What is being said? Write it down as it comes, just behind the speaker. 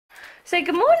Say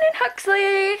good morning,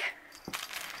 Huxley.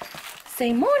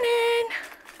 Say morning.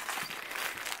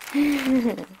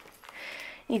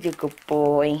 He's a good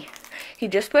boy. He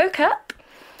just woke up.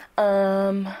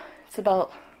 It's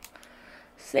about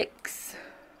 6,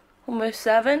 almost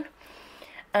 7,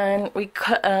 and we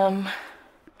cordoned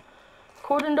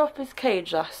off his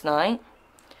cage last night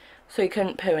so he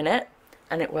couldn't poo in it,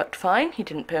 and it worked fine. He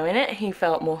didn't poo in it. He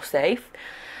felt more safe,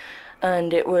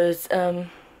 and it was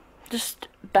just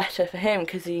better for him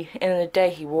because in the day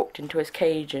he walked into his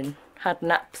cage and had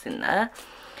naps in there.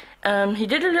 He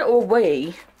did a little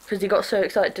wee because he got so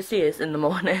excited to see us in the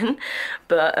morning,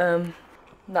 but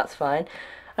that's fine.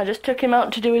 I just took him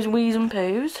out to do his wees and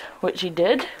poos, which he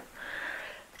did,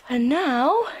 and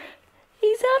now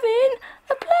he's having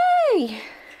a play.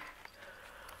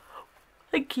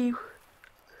 Thank you.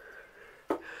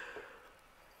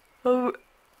 Oh,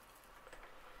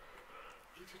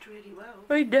 he did really well.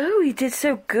 I know, he did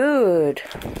so good.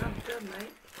 I'm done,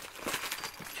 mate.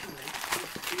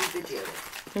 Do you video it?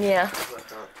 Yeah. I can't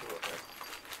talk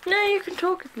then. No, you can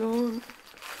talk if you want.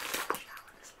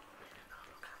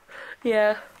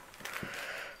 Yeah.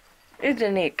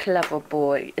 Isn't he a clever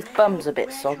boy? His bum's a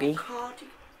bit soggy.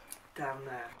 Down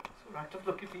there. It's alright, I'm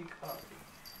looking for your cardi.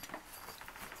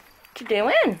 What you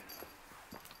doing?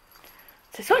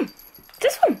 This one.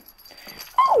 This one.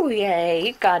 Oh, yay,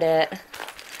 you got it.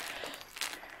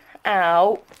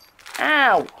 Ow.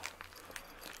 Ow.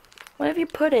 Where have you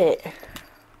put it?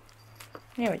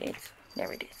 There it is.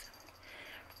 There it is.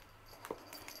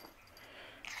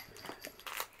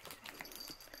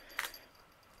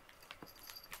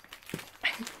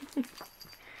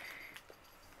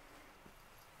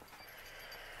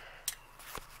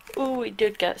 Oh, he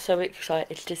did get so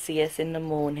excited to see us in the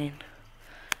morning.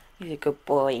 He's a good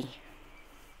boy.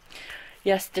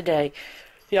 Yesterday,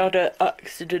 he had an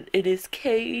accident in his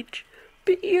cage,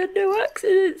 but he had no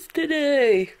accidents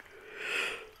today.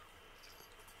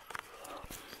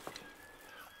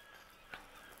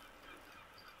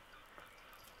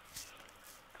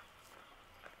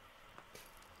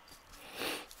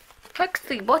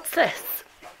 Huxley, what's this?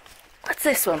 What's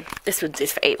this one? This one's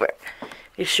his favourite.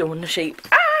 He's showing the sheep.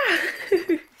 Ah!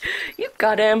 You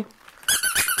got him.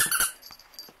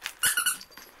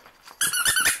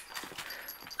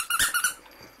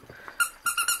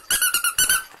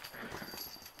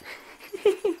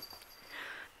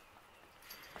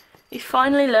 He's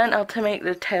finally learned how to make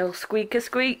the tail squeak a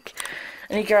squeak,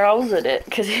 and he growls at it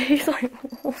because he's like,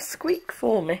 oh, squeak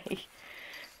for me.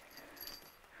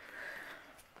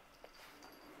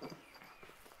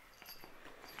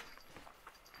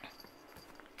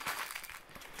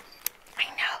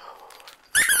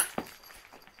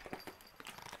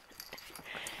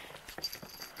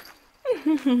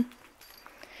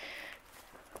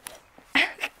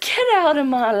 Get out of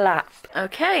my lap.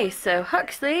 Okay, so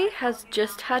Huxley has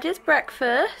just had his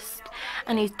breakfast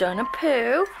and he's done a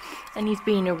poo and he's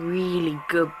been a really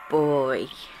good boy.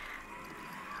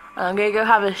 I'm gonna go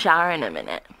have a shower in a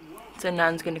minute, so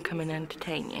Nan's gonna come and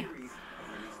entertain you.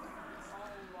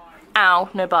 Ow,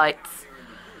 no bites.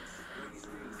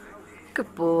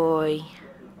 Good boy.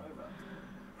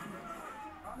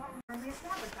 I'm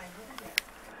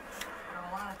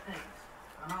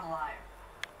not a liar.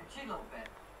 I cheat a little bit.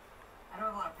 I don't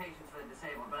have a lot of patience for the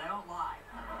disabled, but I don't lie.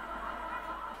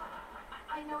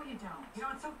 I know you don't. You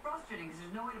know, it's so frustrating because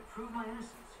there's no way to prove my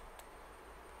innocence.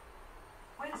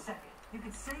 Wait a second. You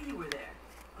could say you were there.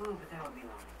 Oh, but that would be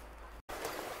lying.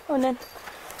 Oh, and then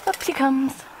up she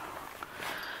comes.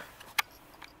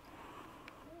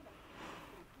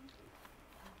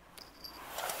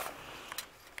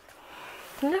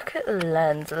 Look at the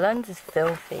lens. The lens is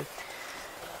filthy.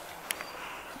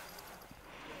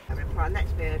 Right,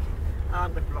 next bird.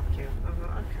 I'm going to block you. I'm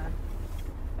like, okay.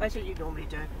 That's what you normally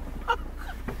do.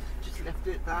 Just left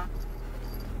it there.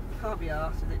 Can't be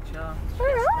arsed with it, Charles.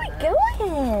 Where are we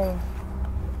going?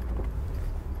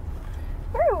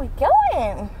 Where are we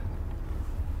going?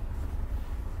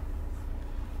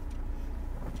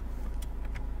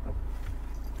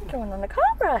 We're going on a car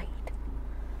ride.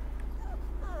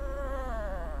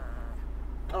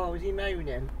 Oh, is he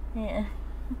moaning? Yeah.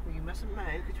 Well, you mustn't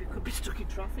moan because we could be stuck in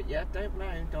traffic yet. Don't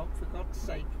moan, dog, for God's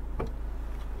sake.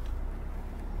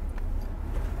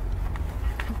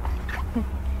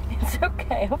 It's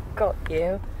okay, I've got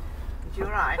you. Is you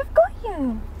alright? I've got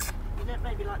you. You don't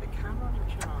maybe like the camera on him,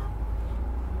 Charles.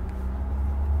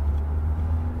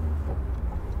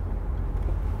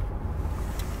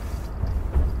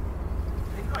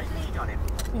 Have you got his lead on him?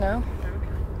 No.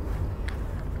 Okay.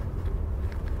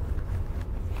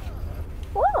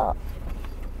 What?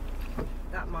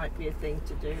 That might be a thing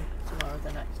to do tomorrow,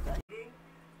 the next day.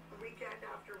 A recap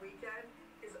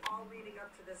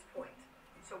up to this point.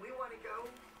 So we want to go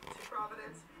to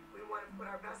Providence. We want to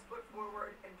put our best